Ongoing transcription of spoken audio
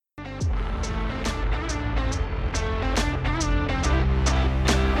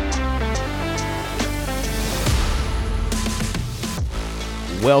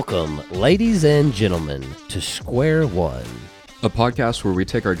Welcome, ladies and gentlemen, to Square One, a podcast where we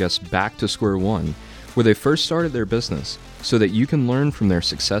take our guests back to square one, where they first started their business, so that you can learn from their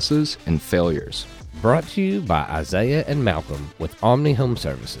successes and failures. brought to you by Isaiah and Malcolm with Omni Home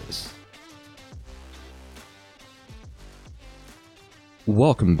Services.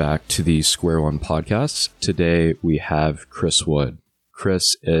 Welcome back to the Square One podcast. Today we have Chris Wood.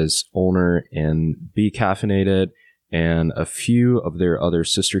 Chris is owner in Be Caffeinated and a few of their other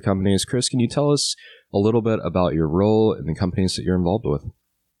sister companies. Chris, can you tell us a little bit about your role in the companies that you're involved with?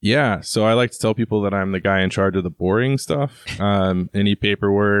 Yeah, so I like to tell people that I'm the guy in charge of the boring stuff, any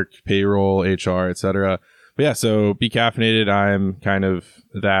paperwork, payroll, HR, etc. But yeah, so Be Caffeinated, I'm kind of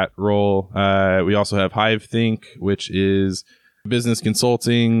that role. We also have Hive Think, which is business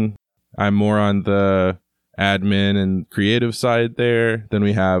consulting. I'm more on the admin and creative side there. Then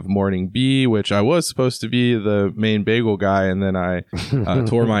we have Morning Bee, which I was supposed to be the main bagel guy, and then I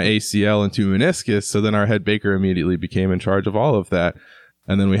tore my ACL and 2 meniscus. So then our head baker immediately became in charge of all of that.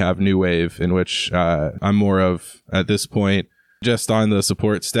 And then we have New Wave, in which I'm more of, at this point, just on the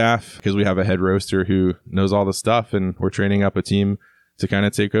support staff, because we have a head roaster who knows all the stuff, and we're training up a team to kind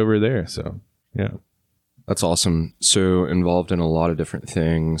of take over there. So, yeah. That's awesome. So involved in a lot of different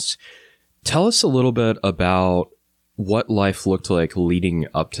things. Tell us a little bit about what life looked like leading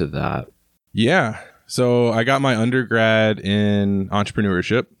up to that. Yeah. So I got my undergrad in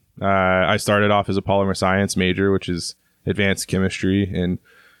entrepreneurship. I started off as a polymer science major, which is advanced chemistry, and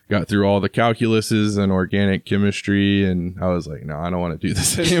got through all the calculuses and organic chemistry. And I was like, no, I don't want to do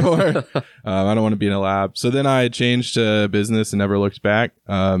this anymore. I don't want to be in a lab. So then I changed to business and never looked back.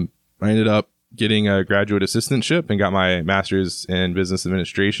 I ended up getting a graduate assistantship and got my master's in business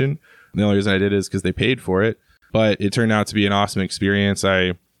administration. And the only reason I did it is because they paid for it, but it turned out to be an awesome experience.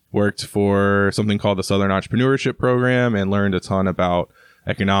 I worked for something called the Southern Entrepreneurship Program and learned a ton about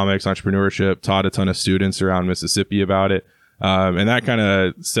economics, entrepreneurship, taught a ton of students around Mississippi about it. And that kind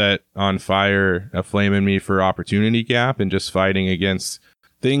of set on fire a flame in me for opportunity gap and just fighting against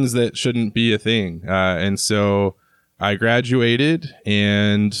things that shouldn't be a thing. And so I graduated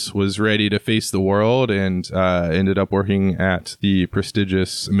and was ready to face the world, and ended up working at the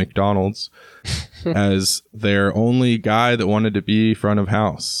prestigious McDonald's as their only guy that wanted to be front of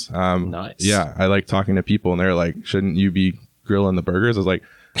house. Nice. Yeah, I like talking to people, and they're like, shouldn't you be grilling the burgers? I was like,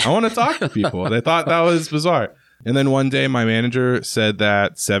 I want to talk to people. They thought that was bizarre. And then one day my manager said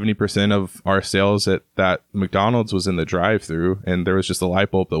that 70% of our sales at that McDonald's was in the drive-thru, and there was just a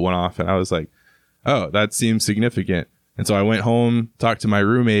light bulb that went off, and I was like, oh, that seems significant. And so I went home, talked to my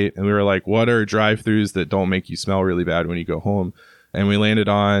roommate, and we were like, what are drive-thrus that don't make you smell really bad when you go home? And we landed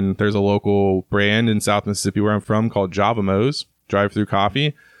on, there's a local brand in South Mississippi where I'm from called Java Mo's drive-thru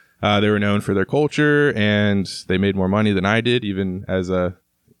coffee. They were known for their culture, and they made more money than I did, even as a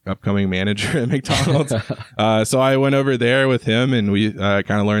upcoming manager at McDonald's. So I went over there with him, and we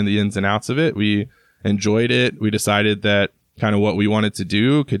kind of learned the ins and outs of it. We enjoyed it. We decided that kind of what we wanted to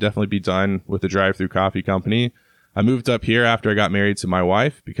do could definitely be done with the drive-thru coffee company. I moved up here after I got married to my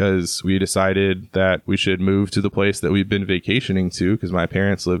wife because we decided that we should move to the place that we've been vacationing to because my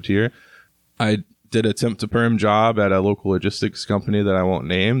parents lived here. I did a temp to perm job at a local logistics company that I won't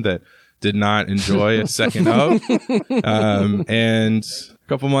name that did not enjoy a second of. And a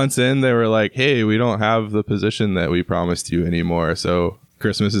couple months in, they were like, hey, we don't have the position that we promised you anymore. So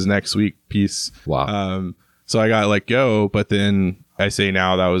Christmas is next week. Peace. Wow. So I got let go, but then I say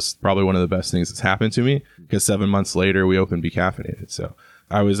now that was probably one of the best things that's happened to me because 7 months later we opened Be Caffeinated. So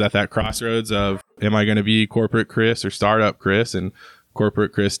I was at that crossroads of, am I going to be corporate Chris or startup Chris? And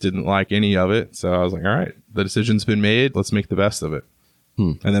corporate Chris didn't like any of it. So I was like, all right, the decision's been made. Let's make the best of it.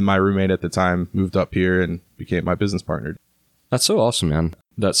 And then my roommate at the time moved up here and became my business partner. That's so awesome, man.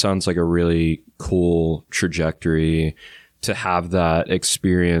 That sounds like a really cool trajectory to have that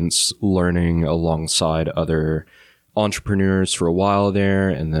experience learning alongside other entrepreneurs for a while there,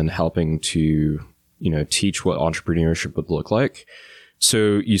 and then helping to, teach what entrepreneurship would look like.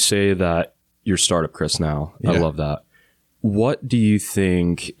 So you say that you're startup Chris now. Yeah. I love that. What do you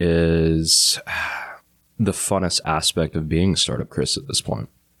think is the funnest aspect of being startup Chris at this point?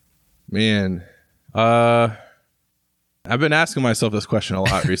 Man, I've been asking myself this question a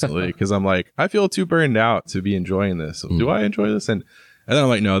lot recently because I'm like, I feel too burned out to be enjoying this. Do I enjoy this? And then I'm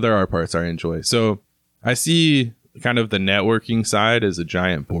like, no, there are parts I enjoy. So I see kind of the networking side as a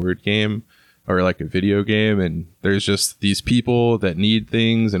giant board game or like a video game. And there's just these people that need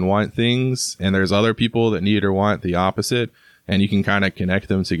things and want things. And there's other people that need or want the opposite. And you can kind of connect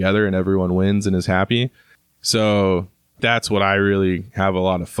them together and everyone wins and is happy. So that's what I really have a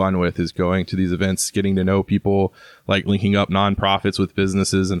lot of fun with, is going to these events, getting to know people, like linking up nonprofits with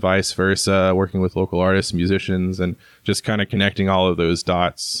businesses and vice versa, working with local artists, musicians, and just kind of connecting all of those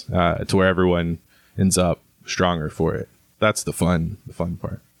dots to where everyone ends up stronger for it. That's the fun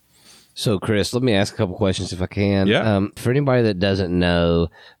part. So, Chris, let me ask a couple questions if I can. Yeah. For anybody that doesn't know,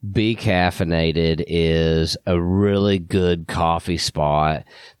 Be Caffeinated is a really good coffee spot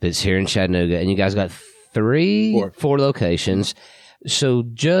that's here in Chattanooga, and you guys got four locations. So,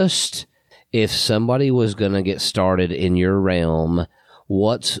 just if somebody was going to get started in your realm,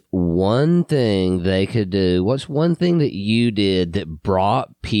 what's one thing they could do? What's one thing that you did that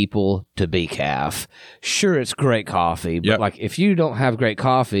brought people to BCAF? Sure, it's great coffee, but like if you don't have great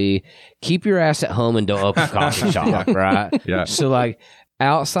coffee, keep your ass at home and don't open a coffee shop, right? Yeah. So like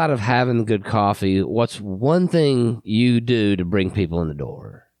outside of having good coffee, what's one thing you do to bring people in the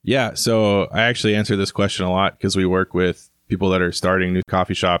door? Yeah. So I actually answer this question a lot because we work with people that are starting new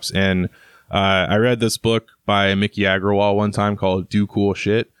coffee shops. And I read this book by Mickey Agrawal one time called Do Cool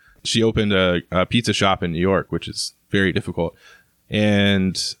Shit. She opened a pizza shop in New York, which is very difficult.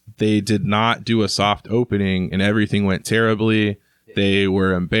 And they did not do a soft opening, and everything went terribly. They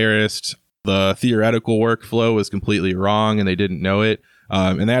were embarrassed. The theoretical workflow was completely wrong, and they didn't know it.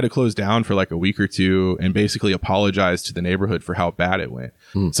 And they had to close down for like a week or two and basically apologize to the neighborhood for how bad it went.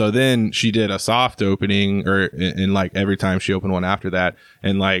 So then she did a soft opening, or in like every time she opened one after that.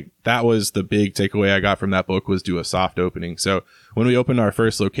 And like that was the big takeaway I got from that book, was do a soft opening. So when we opened our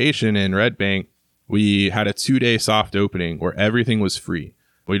first location in Red Bank, we had a 2-day soft opening where everything was free.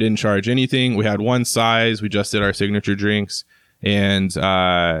 We didn't charge anything. We had one size. We just did our signature drinks. And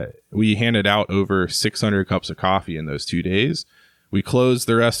we handed out over 600 cups of coffee in those 2 days. We closed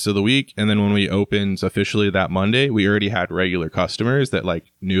the rest of the week, and then when we opened officially that Monday, we already had regular customers that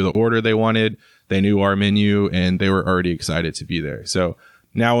like knew the order they wanted, they knew our menu, and they were already excited to be there. So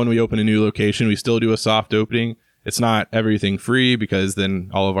now when we open a new location, we still do a soft opening. It's not everything free because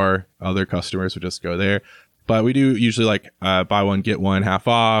then all of our other customers would just go there. But we do usually like buy one, get one half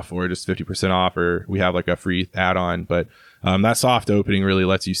off, or just 50% off, or we have like a free add-on. But that soft opening really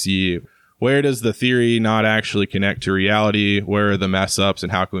lets you see, where does the theory not actually connect to reality? Where are the mess ups,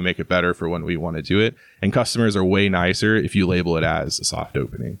 and how can we make it better for when we want to do it? And customers are way nicer if you label it as a soft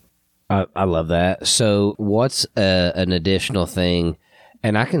opening. I love that. So what's an additional thing?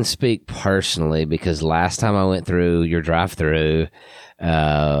 And I can speak personally because last time I went through your drive-through,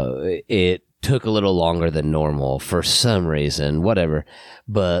 it took a little longer than normal for some reason, whatever.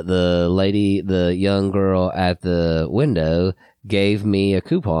 But the young girl at the window gave me a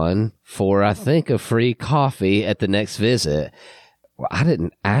coupon for, I think, a free coffee at the next visit. Well, I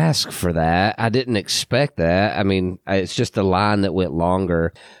didn't ask for that. I didn't expect that. I mean, it's just a line that went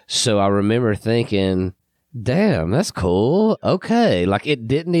longer. So I remember thinking, damn, that's cool. Okay. Like, it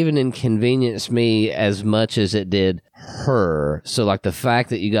didn't even inconvenience me as much as it did her. So, like, the fact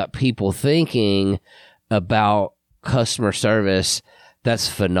that you got people thinking about customer service, that's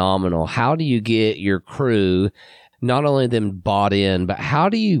phenomenal. How do you get your crew, not only them bought in, but how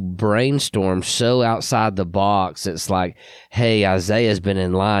do you brainstorm so outside the box? It's like, hey, Isaiah's been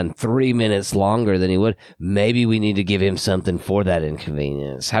in line 3 minutes longer than he would. Maybe we need to give him something for that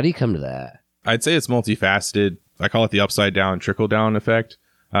inconvenience. How do you come to that? I'd say it's multifaceted. I call it the upside down, trickle down effect,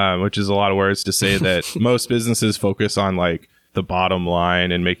 which is a lot of words to say that most businesses focus on like the bottom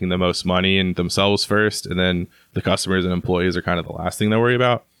line and making the most money and themselves first. And then the customers and employees are kind of the last thing they worry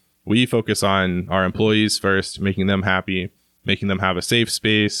about. We focus on our employees first, making them happy, making them have a safe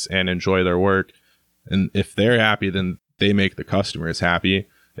space and enjoy their work. And if they're happy, then they make the customers happy.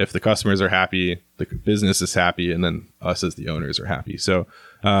 If the customers are happy, the business is happy, and then us as the owners are happy. So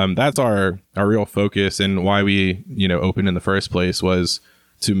that's our real focus, and why we opened in the first place was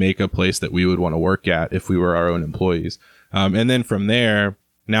to make a place that we would want to work at if we were our own employees. And then from there,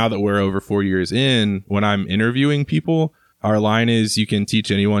 now that we're over 4 years in, when I'm interviewing people, our line is, you can teach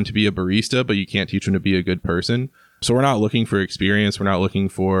anyone to be a barista, but you can't teach them to be a good person. So we're not looking for experience. We're not looking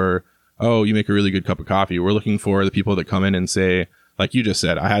for, oh, you make a really good cup of coffee. We're looking for the people that come in and say, like you just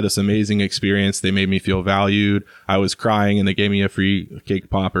said, I had this amazing experience. They made me feel valued. I was crying and they gave me a free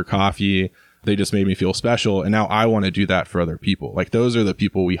cake pop or coffee. They just made me feel special. And now I want to do that for other people. Like, those are the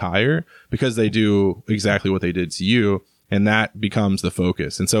people we hire because they do exactly what they did to you. And that becomes the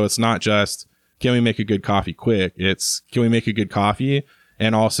focus. And so it's not just, can we make a good coffee quick? It's, can we make a good coffee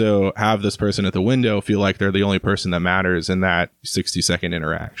and also have this person at the window feel like they're the only person that matters in that 60-second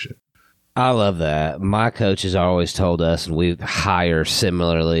interaction? I love that. My coaches always told us, and we hire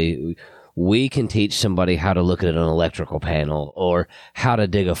similarly, we can teach somebody how to look at an electrical panel or how to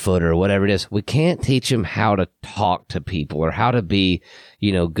dig a foot or whatever it is. We can't teach them how to talk to people or how to be,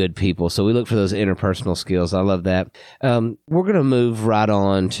 good people. So we look for those interpersonal skills. I love that. We're going to move right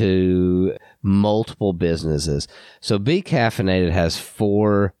on to multiple businesses. So Be Caffeinated has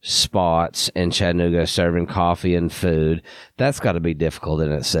 4 spots in Chattanooga serving coffee and food. That's got to be difficult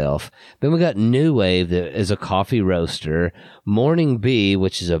in itself. Then we got New Wave that is a coffee roaster. Morning Bee,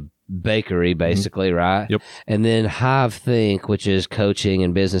 which is a bakery, basically, right? Yep. And then Hive Think, which is coaching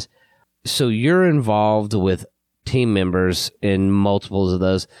and business. So you're involved with team members in multiples of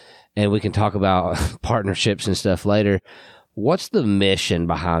those, and we can talk about partnerships and stuff later. What's the mission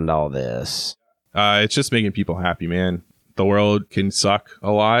behind all this? It's just making people happy, man. The world can suck a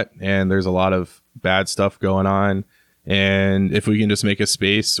lot, and there's a lot of bad stuff going on. And if we can just make a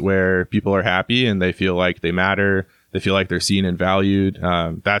space where people are happy and they feel like they matter, they feel like they're seen and valued,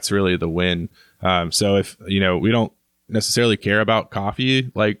 that's really the win. So if, we don't necessarily care about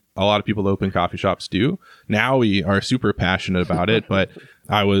coffee like a lot of people that open coffee shops do. Now we are super passionate about it, but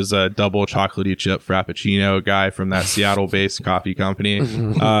I was a double chocolatey chip Frappuccino guy from that Seattle-based coffee company.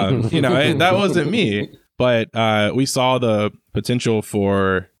 That wasn't me, but we saw the potential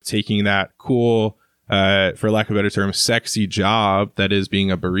for taking that cool, for lack of a better term, sexy job that is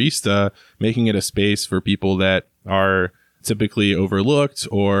being a barista, making it a space for people that are typically overlooked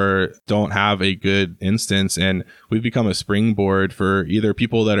or don't have a good instance. And we've become a springboard for either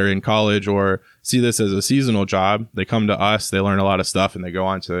people that are in college or see this as a seasonal job. They come to us, they learn a lot of stuff, and they go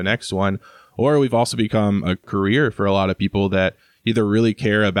on to the next one. Or we've also become a career for a lot of people that either really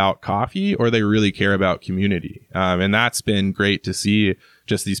care about coffee or they really care about community. And that's been great to see,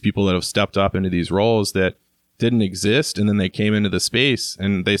 just these people that have stepped up into these roles that didn't exist. And then they came into the space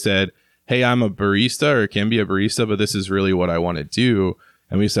and they said, hey, I'm a barista or can be a barista, but this is really what I want to do.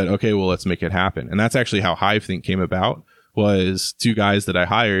 And we said, okay, well, let's make it happen. And that's actually how Hive Think came about, was 2 guys that I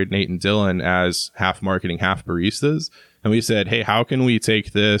hired, Nate and Dylan, as half marketing, half baristas. And we said, hey, how can we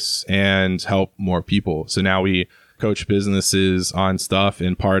take this and help more people? So now we coach businesses on stuff.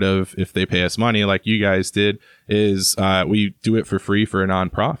 And part of, if they pay us money like you guys did, is we do it for free for a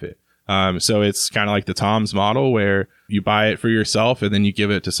nonprofit. So it's kind of like the Tom's model, where you buy it for yourself and then you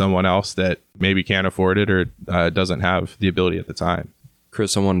give it to someone else that maybe can't afford it or doesn't have the ability at the time.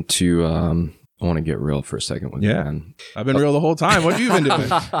 Chris, I want to get real for a second with you, man. I've been real the whole time. What have you been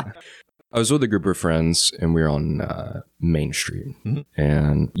doing? I was with a group of friends and we were on Main Street,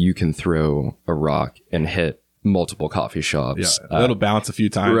 and you can throw a rock and hit multiple coffee shops. Yeah, it'll bounce a few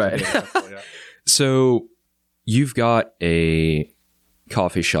times. Right. So you've got a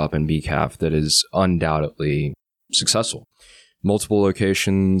coffee shop in BCAF that is undoubtedly successful. Multiple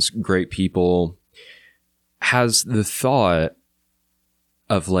locations, great people. Has the thought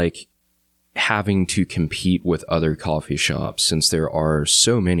of like having to compete with other coffee shops, since there are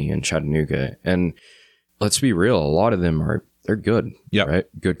so many in Chattanooga, and let's be real, a lot of them they're good, right?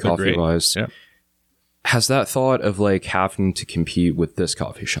 Good coffee wise. Yeah. Has that thought of like having to compete with this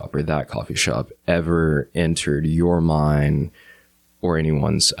coffee shop or that coffee shop ever entered your mind or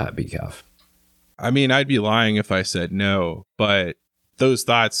anyone's at BCAF? I mean, I'd be lying if I said no, but those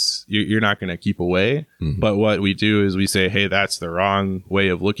thoughts you're not going to keep away. But what we do is we say, hey, that's the wrong way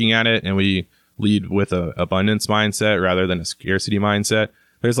of looking at it. And we lead with a abundance mindset rather than a scarcity mindset.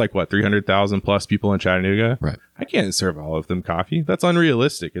 There's like 300,000 plus people in Chattanooga. Right. I can't serve all of them coffee. That's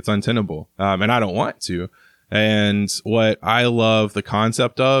unrealistic. It's untenable. And I don't want to. And what I love the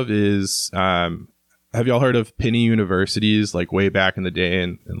concept of is, have y'all heard of penny universities, like way back in the day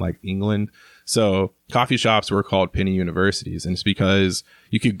in like England? So coffee shops were called penny universities, and it's because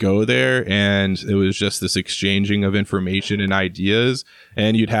you could go there and it was just this exchanging of information and ideas.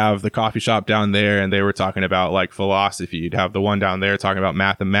 And you'd have the coffee shop down there and they were talking about like philosophy. You'd have the one down there talking about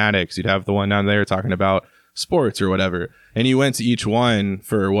mathematics. You'd have the one down there talking about sports or whatever. And you went to each one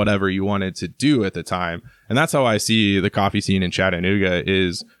for whatever you wanted to do at the time. And that's how I see the coffee scene in Chattanooga,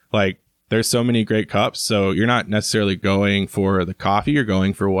 is like, there's so many great cups. So you're not necessarily going for the coffee, you're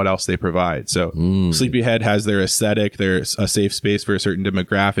going for what else they provide. So Sleepyhead has their aesthetic. There's a safe space for a certain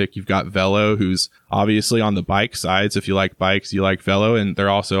demographic. You've got Velo, who's obviously on the bike side. So if you like bikes, you like Velo. And they're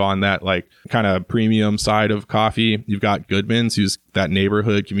also on that like kind of premium side of coffee. You've got Goodman's, who's that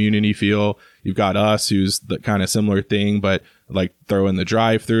neighborhood community feel. You've got us, who's the kind of similar thing, but like throw in the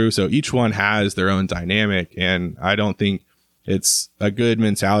drive through. So each one has their own dynamic. And I don't think it's a good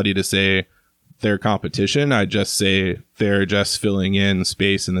mentality to say they're competition. I just say they're just filling in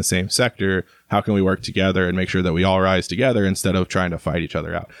space in the same sector. How can we work together and make sure that we all rise together instead of trying to fight each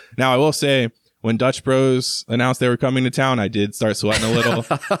other out? Now, I will say when Dutch Bros announced they were coming to town, I did start sweating a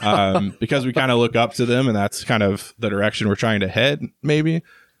little because we kind of look up to them, and that's kind of the direction we're trying to head, maybe.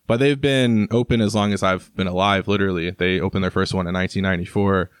 But they've been open as long as I've been alive, literally. They opened their first one in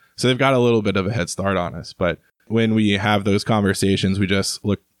 1994. So they've got a little bit of a head start on us. But when we have those conversations, we just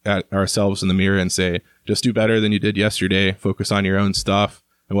look at ourselves in the mirror and say, just do better than you did yesterday. Focus on your own stuff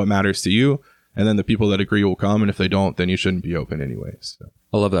and what matters to you. And then the people that agree will come. And if they don't, then you shouldn't be open anyways. So.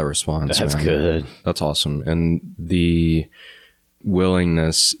 I love that response. That's man. good. That's awesome. And the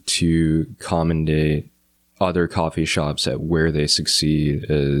willingness to commendate other coffee shops at where they succeed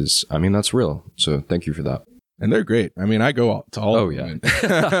is, I mean, that's real. So thank you for that. And they're great. I mean, I go out to all Oh, of yeah.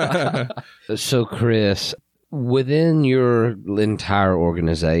 them. So, Chris, within your entire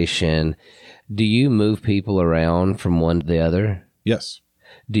organization, do you move people around from one to the other? Yes.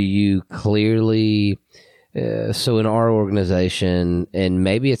 Do you clearly, so in our organization, and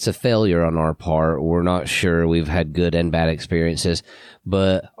maybe it's a failure on our part, we're not sure, we've had good and bad experiences,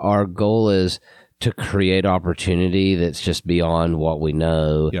 but our goal is to create opportunity that's just beyond what we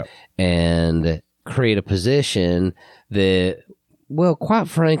know. Yep. And create a position that, well, quite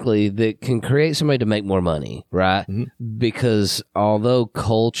frankly, that can create somebody to make more money, right? Mm-hmm. Because although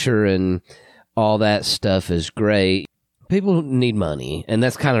culture and all that stuff is great, people need money, and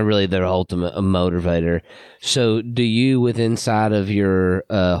that's kind of really their ultimate motivator. So do you, with inside of your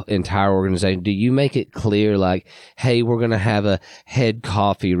entire organization, do you make it clear, like, hey, we're going to have a head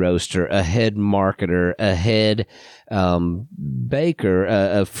coffee roaster, a head marketer, a head baker,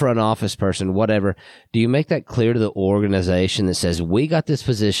 a front office person, whatever? Do you make that clear to the organization that says, we got this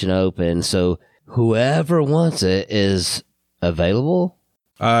position open, so whoever wants it is available?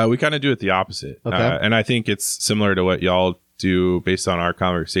 We kind of do it the opposite. Okay. And I think it's similar to what y'all do based on our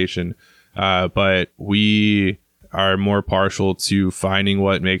conversation. But we are more partial to finding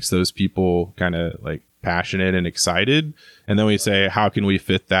what makes those people kind of like passionate and excited. And then we say, how can we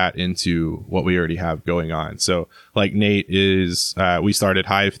fit that into what we already have going on? So like Nate is, we started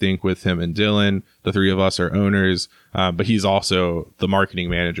Hive Think with him and Dylan. The three of us are owners, but he's also the marketing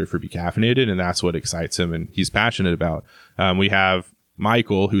manager for Be Caffeinated, and that's what excites him and he's passionate about. We have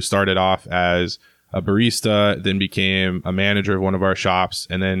Michael, who started off as a barista, then became a manager of one of our shops.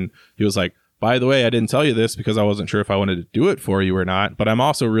 And then he was like, by the way, I didn't tell you this because I wasn't sure if I wanted to do it for you or not, but I'm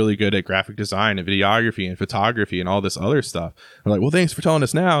also really good at graphic design and videography and photography and all this other stuff. I'm like, well, thanks for telling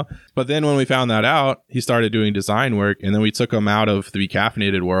us now. But then when we found that out, he started doing design work, and then we took him out of the Be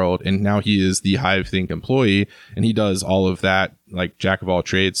Caffeinated world, and now he is the Hive Think employee, and he does all of that, like jack of all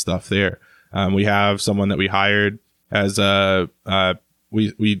trades stuff there. We have someone that we hired as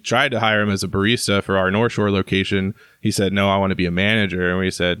we tried to hire him as a barista for our North Shore location. He said, no, I want to be a manager. And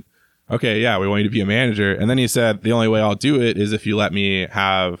we said, okay, yeah, we want you to be a manager. And then he said, the only way I'll do it is if you let me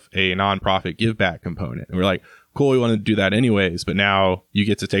have a nonprofit give back component. And we're like, cool, we want to do that anyways. But now you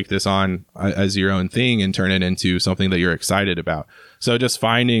get to take this on as your own thing and turn it into something that you're excited about. So just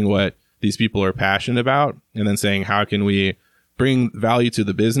finding what these people are passionate about and then saying, how can we bring value to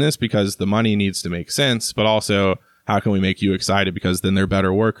the business because the money needs to make sense, but also how can we make you excited because then they're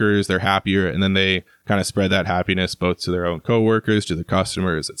better workers, they're happier, and then they kind of spread that happiness both to their own coworkers, to the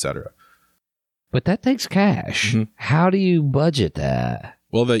customers, etc. But that takes cash. Mm-hmm. How do you budget that?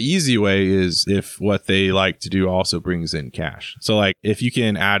 Well, the easy way is if what they like to do also brings in cash. So like if you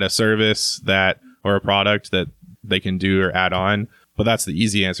can add a service that or a product that they can do or add on, but that's the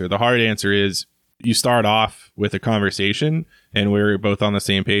easy answer. The hard answer is you start off with a conversation and we're both on the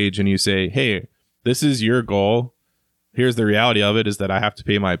same page and you say, hey, this is your goal. Here's the reality of it is that I have to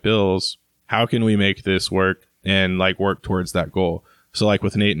pay my bills. How can we make this work and like work towards that goal? So like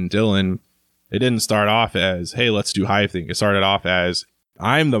with Nate and Dylan, it didn't start off as, hey, let's do Hive Think. It started off as,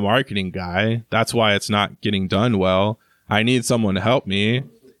 I'm the marketing guy. That's why it's not getting done well. I need someone to help me.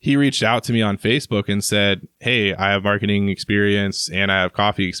 He reached out to me on Facebook and said, hey, I have marketing experience and I have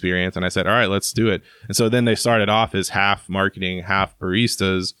coffee experience. And I said, all right, let's do it. And so then they started off as half marketing, half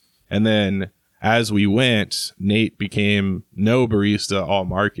baristas. And then as we went, Nate became no barista, all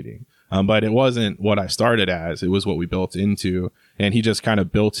marketing. But it wasn't what I started as. It was what we built into. And he just kind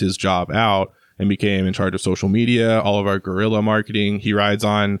of built his job out and became in charge of social media, all of our guerrilla marketing. He rides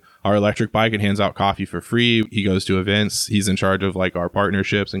on our electric bike and hands out coffee for free. He goes to events. He's in charge of like our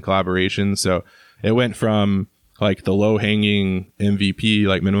partnerships and collaborations. So it went from like the low hanging MVP,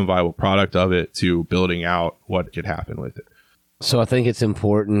 like minimum viable product of it, to building out what could happen with it. So I think it's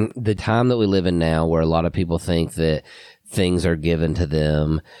important, the time that we live in now where a lot of people think that things are given to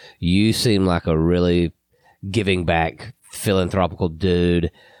them. You seem like a really giving back philanthropical dude.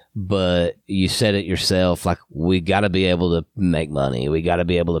 but you said it yourself, like, we got to be able to make money. We got to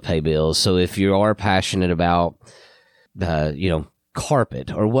be able to pay bills. So if you are passionate about,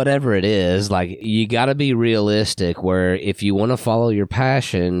 carpet or whatever it is, like, you got to be realistic where if you want to follow your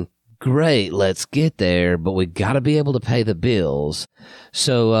passion, great, let's get there, but we got to be able to pay the bills.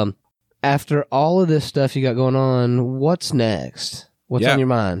 So after all of this stuff you got going on, what's next? What's on your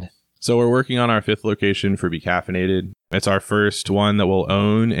mind? So we're working on our 5th location for Becaffeinated. It's our first one that we'll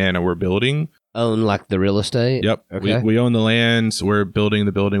own and we're building. Own like the real estate? Yep. Okay. We own the lands. We're building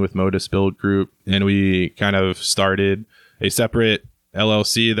the building with Modus Build Group, and we kind of started a separate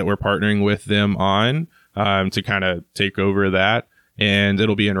LLC that we're partnering with them on to kind of take over that. And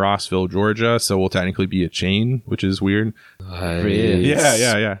it'll be in Rossville, Georgia. So we'll technically be a chain, which is weird. Really?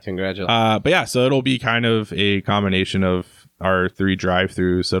 Yeah. Congratulations. But yeah, so it'll be kind of a combination of our 3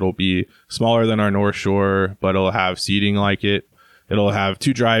 drive-throughs. So it'll be smaller than our North Shore, but it'll have seating like it. It'll have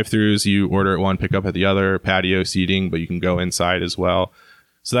 2 drive-throughs. You order at one, pick up at the other, patio seating, but you can go inside as well.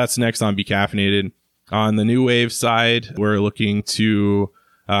 So that's next on Becaffeinated. On the New Wave side, we're looking to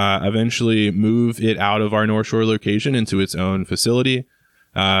eventually move it out of our North Shore location into its own facility.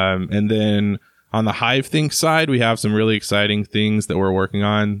 And then on the Hive Think side, we have some really exciting things that we're working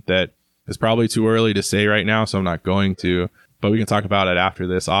on that is probably too early to say right now, so I'm not going to. But we can talk about it after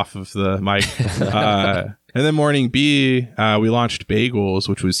this, off of the mic. And then Morning Bee, we launched bagels,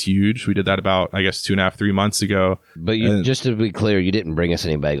 which was huge. We did that about, 2.5, 3 months ago. But just to be clear, you didn't bring us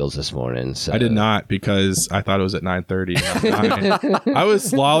any bagels this morning. So. I did not, because I thought it was at 9:30. I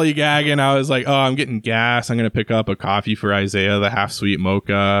was lollygagging. I was like, oh, I'm getting gas. I'm going to pick up a coffee for Isaiah, the half sweet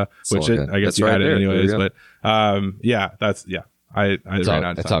mocha, which I guess you had it anyways. But I ran out of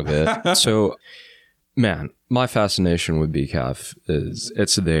time. It's all good. So, man, my fascination with BCAF is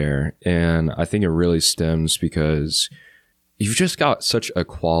it's there. And I think it really stems because you've just got such a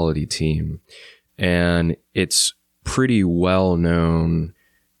quality team. And it's pretty well known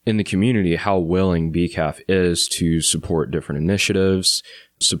in the community how willing BCAF is to support different initiatives,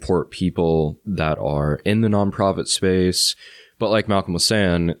 support people that are in the nonprofit space. But like Malcolm was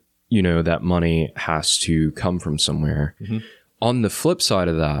saying, that money has to come from somewhere. Mm-hmm. On the flip side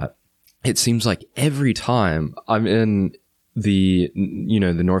of that, it seems like every time I'm in the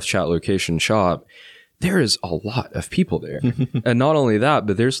North Chat location shop, there is a lot of people there. And not only that,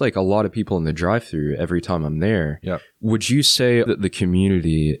 but there's like a lot of people in the drive-thru every time I'm there. Yep. Would you say that the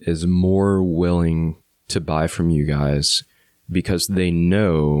community is more willing to buy from you guys because they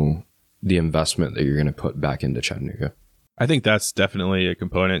know the investment that you're going to put back into Chattanooga? I think that's definitely a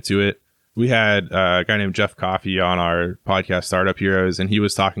component to it. We had a guy named Jeff Coffey on our podcast, Startup Heroes, and he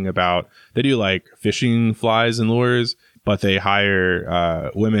was talking about they do like fishing flies and lures, but they hire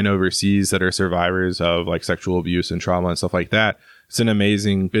women overseas that are survivors of like sexual abuse and trauma and stuff like that. It's an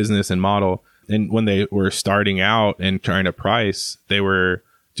amazing business and model. And when they were starting out and trying to price, they were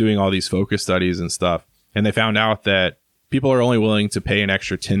doing all these focus studies and stuff. And they found out that people are only willing to pay an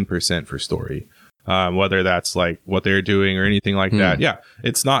extra 10% for story. Whether that's like what they're doing or anything like that. Yeah,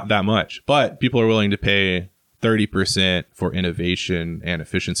 it's not that much, but people are willing to pay 30% for innovation and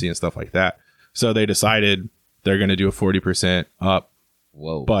efficiency and stuff like that. So they decided they're going to do a 40% up,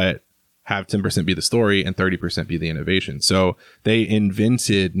 but have 10% be the story and 30% be the innovation. So they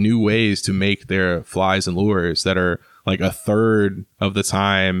invented new ways to make their flies and lures that are like a third of the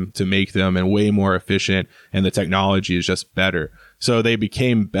time to make them and way more efficient. And the technology is just better. So they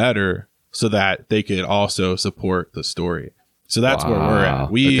became better so that they could also support the story. So that's where we're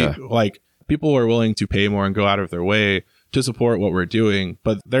at. Like people are willing to pay more and go out of their way to support what we're doing,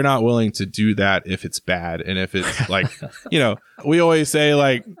 but they're not willing to do that if it's bad. And if it's like, we always say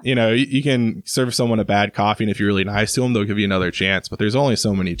like, you can serve someone a bad coffee, and if you're really nice to them, they'll give you another chance, but there's only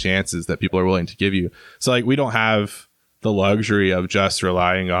so many chances that people are willing to give you. So like, we don't have the luxury of just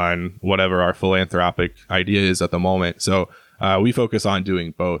relying on whatever our philanthropic idea is at the moment. So we focus on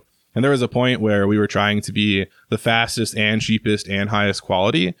doing both. And there was a point where we were trying to be the fastest and cheapest and highest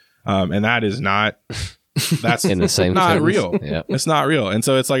quality. And that is not, that's in the same not sentence. real. Yep. It's not real. And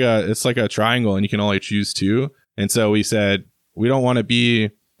so it's like a triangle, and you can only choose two. And so we said, we don't want to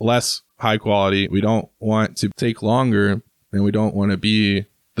be less high quality. We don't want to take longer, and we don't want to be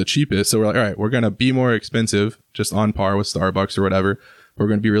the cheapest. So we're like, all right, we're going to be more expensive, just on par with Starbucks or whatever. We're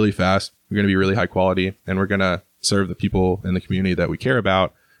going to be really fast. We're going to be really high quality, and we're going to serve the people in the community that we care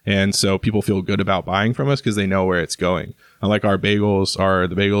about. And so people feel good about buying from us because they know where it's going. Unlike our bagels are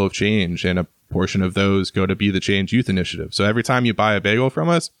the Bagel of Change, and a portion of those go to Be the Change Youth Initiative. So every time you buy a bagel from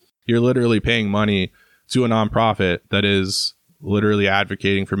us, you're literally paying money to a nonprofit that is literally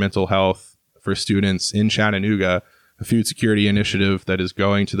advocating for mental health for students in Chattanooga a food security initiative that is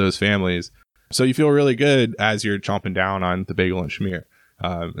going to those families. So you feel really good as you're chomping down on the bagel and schmear.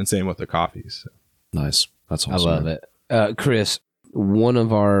 And same with the coffees. So. Nice. That's awesome. I love it. Chris, one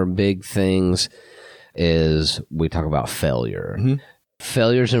of our big things is we talk about failure. Mm-hmm.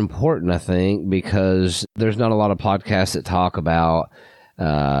 Failure is important, I think, because there's not a lot of podcasts that talk about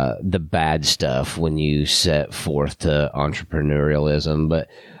the bad stuff when you set forth to entrepreneurialism. But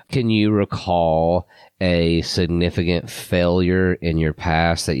can you recall a significant failure in your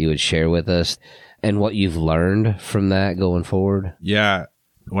past that you would share with us and what you've learned from that going forward? Yeah.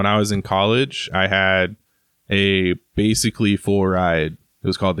 When I was in college, I had a basically full ride. It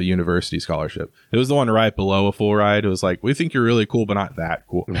was called the University Scholarship. It was the one right below a full ride. It was like, we think you're really cool, but not that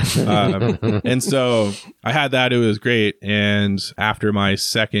cool. And so I had that. It was great. And after my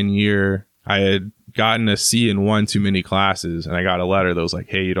second year, I had gotten a C in one too many classes. And I got a letter that was like,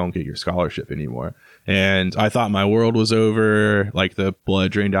 hey, you don't get your scholarship anymore. And I thought my world was over. Like the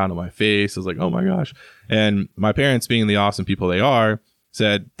blood drained down to my face. I was like, oh my gosh. And my parents, being the awesome people they are,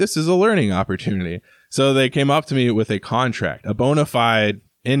 said, this is a learning opportunity. So they came up to me with a contract, a bona fide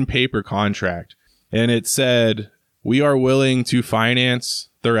in paper contract. And it said, we are willing to finance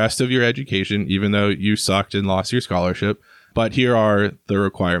the rest of your education, even though you sucked and lost your scholarship. But here are the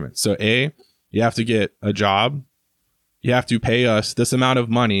requirements. So A, you have to get a job. You have to pay us this amount of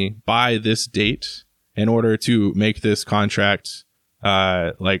money by this date in order to make this contract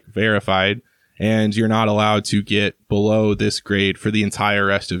verified. And you're not allowed to get below this grade for the entire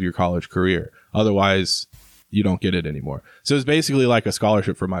rest of your college career. Otherwise, you don't get it anymore. So it's basically like a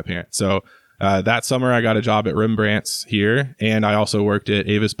scholarship for my parents. So that summer, I got a job at Rembrandt's here. And I also worked at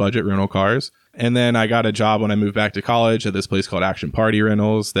Avis Budget Rental Cars. And then I got a job when I moved back to college at this place called Action Party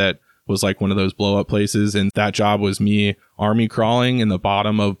Rentals that was like one of those blow up places. And that job was me army crawling in the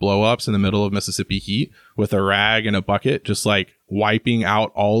bottom of blow ups in the middle of Mississippi heat with a rag and a bucket, just like wiping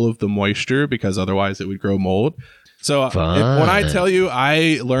out all of the moisture because otherwise it would grow mold. So when I tell you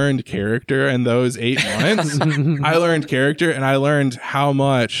I learned character in those 8 months, I learned character and I learned how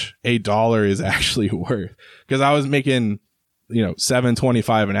much $1 is actually worth, because I was making,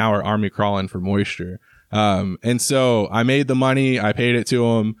 $7.25 an hour army crawling for moisture. And so I made the money. I paid it to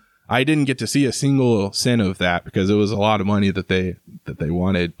them. I didn't get to see a single cent of that because it was a lot of money that they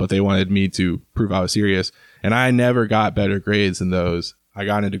wanted, but they wanted me to prove I was serious. And I never got better grades than those. I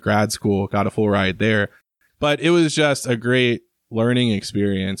got into grad school, got a full ride there. But it was just a great learning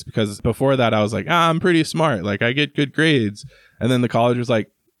experience because before that, I was like, I'm pretty smart. Like I get good grades. And then the college was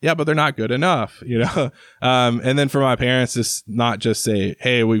like, yeah, but they're not good enough, And then for my parents, to not just say,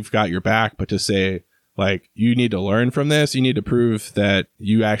 hey, we've got your back, but to say, like, you need to learn from this. You need to prove that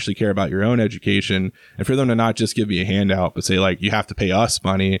you actually care about your own education. And for them to not just give me a handout, but say, like, you have to pay us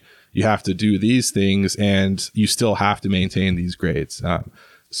money. You have to do these things and you still have to maintain these grades.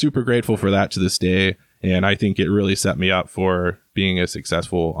 Super grateful for that to this day. And I think it really set me up for being a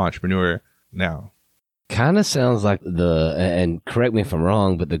successful entrepreneur now. Kind of sounds like and correct me if I'm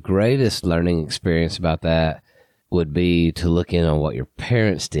wrong, but the greatest learning experience about that would be to look in on what your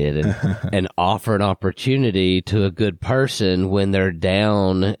parents did and offer an opportunity to a good person when they're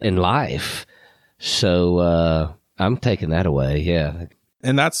down in life. So I'm taking that away. Yeah.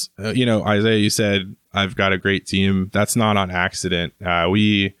 And that's, Isaiah, you said, I've got a great team. That's not on accident.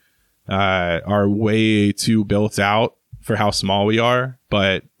 We are way too built out for how small we are,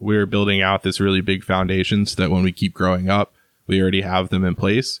 but we're building out this really big foundation so that when we keep growing up, we already have them in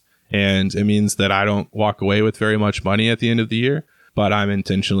place. And it means that I don't walk away with very much money at the end of the year, but I'm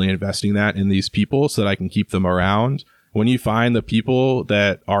intentionally investing that in these people so that I can keep them around. When you find the people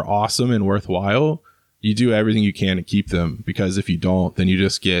that are awesome and worthwhile, you do everything you can to keep them, because if you don't, then you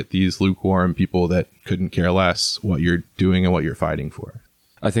just get these lukewarm people that couldn't care less what you're doing and what you're fighting for.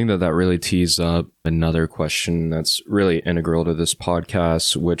 I think that really tees up another question that's really integral to this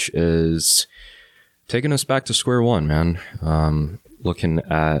podcast, which is taking us back to square one, man. Looking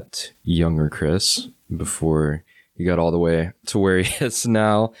at younger Chris before he got all the way to where he is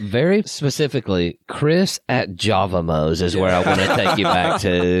now. Very specifically, Chris at JavaMo's is where I want to take you back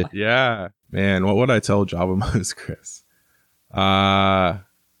to. Yeah, man. What would I tell JavaMo's Chris? I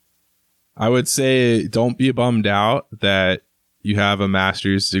would say don't be bummed out that you have a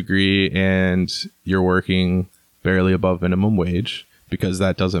master's degree and you're working barely above minimum wage, because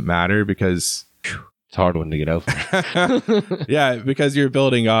that doesn't matter, because it's a hard one to get over. Yeah, because you're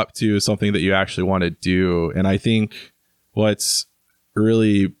building up to something that you actually want to do. And I think what's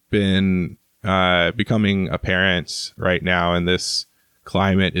really been becoming apparent right now in this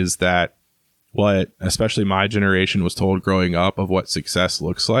climate is that what especially my generation was told growing up of what success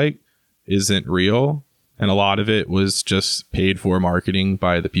looks like isn't real. And a lot of it was just paid for marketing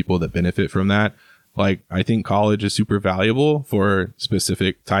by the people that benefit from that. Like, I think college is super valuable for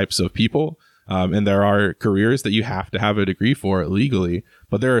specific types of people. And there are careers that you have to have a degree for legally,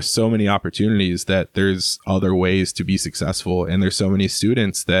 but there are so many opportunities that there's other ways to be successful. And there's so many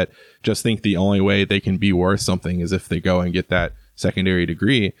students that just think the only way they can be worth something is if they go and get that secondary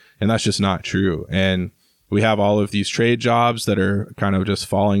degree. And that's just not true. And we have all of these trade jobs that are kind of just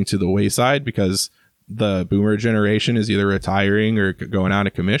falling to the wayside because the boomer generation is either retiring or going out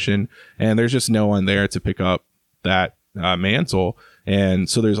of commission. And there's just no one there to pick up that mantle. And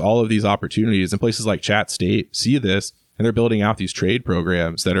so there's all of these opportunities, and places like Chat State see this, and they're building out these trade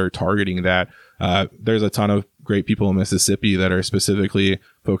programs that are targeting that. There's a ton of great people in Mississippi that are specifically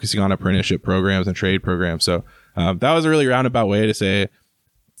focusing on apprenticeship programs and trade programs. So that was a really roundabout way to say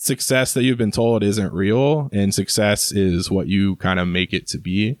success that you've been told isn't real, and success is what you kind of make it to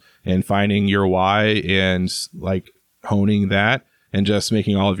be, and finding your why and like honing that and just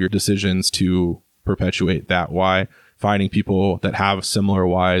making all of your decisions to perpetuate that why. Finding people that have similar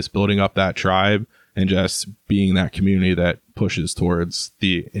whys, building up that tribe, and just being that community that pushes towards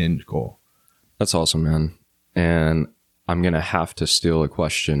the end goal. That's awesome, man. And I'm going to have to steal a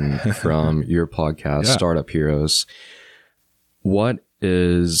question from your podcast, Startup Heroes. What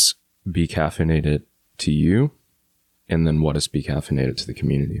is Be Caffeinated to you? And then what is Be Caffeinated to the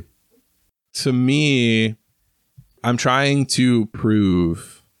community? To me, I'm trying to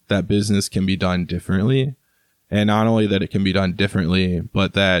prove that business can be done differently. And not only that it can be done differently,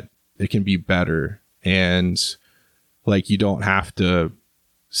 but that it can be better. And like, you don't have to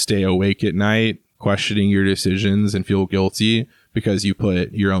stay awake at night questioning your decisions and feel guilty because you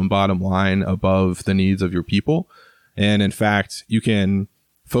put your own bottom line above the needs of your people. And in fact, you can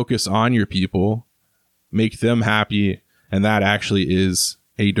focus on your people, make them happy. And that actually is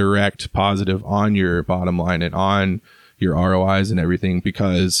a direct positive on your bottom line and on your ROIs and everything,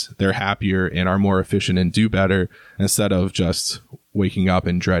 because they're happier and are more efficient and do better instead of just waking up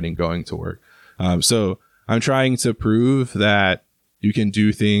and dreading going to work. So I'm trying to prove that you can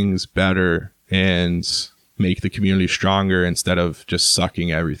do things better and make the community stronger instead of just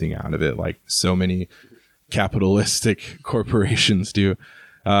sucking everything out of it like so many capitalistic corporations do.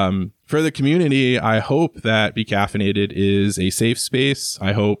 For the community, I hope that Be Caffeinated is a safe space.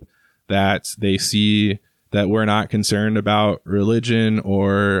 I hope that they see that we're not concerned about religion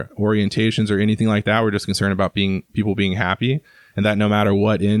or orientations or anything like that. We're just concerned about people being happy, and that no matter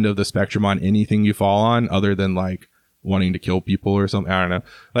what end of the spectrum on anything you fall on, other than like wanting to kill people or something, I don't know,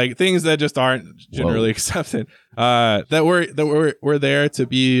 like things that just aren't generally accepted, that we're there to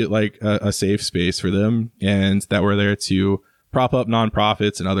be like a safe space for them, and that we're there to prop up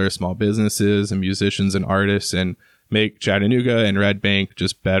nonprofits and other small businesses and musicians and artists and make Chattanooga and Red Bank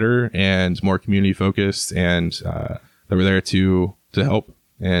just better and more community focused, and that we're there to help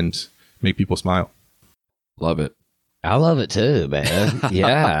and make people smile. Love it. I love it too, man.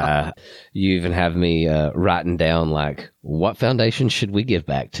 Yeah. You even have me writing down like, what foundation should we give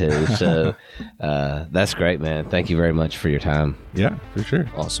back to? So that's great, man. Thank you very much for your time. Yeah, for sure.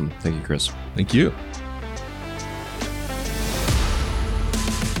 Awesome. Thank you, Chris. Thank you.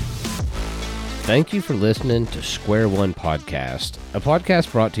 Thank you for listening to Square One Podcast, a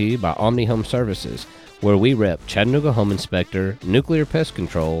podcast brought to you by Omni Home Services, where we rep Chattanooga Home Inspector, Nuclear Pest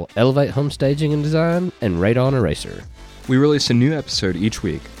Control, Elevate Home Staging and Design, and Radon Eraser. We release a new episode each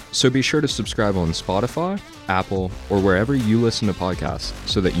week, so be sure to subscribe on Spotify, Apple, or wherever you listen to podcasts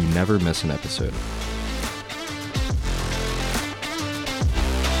so that you never miss an episode.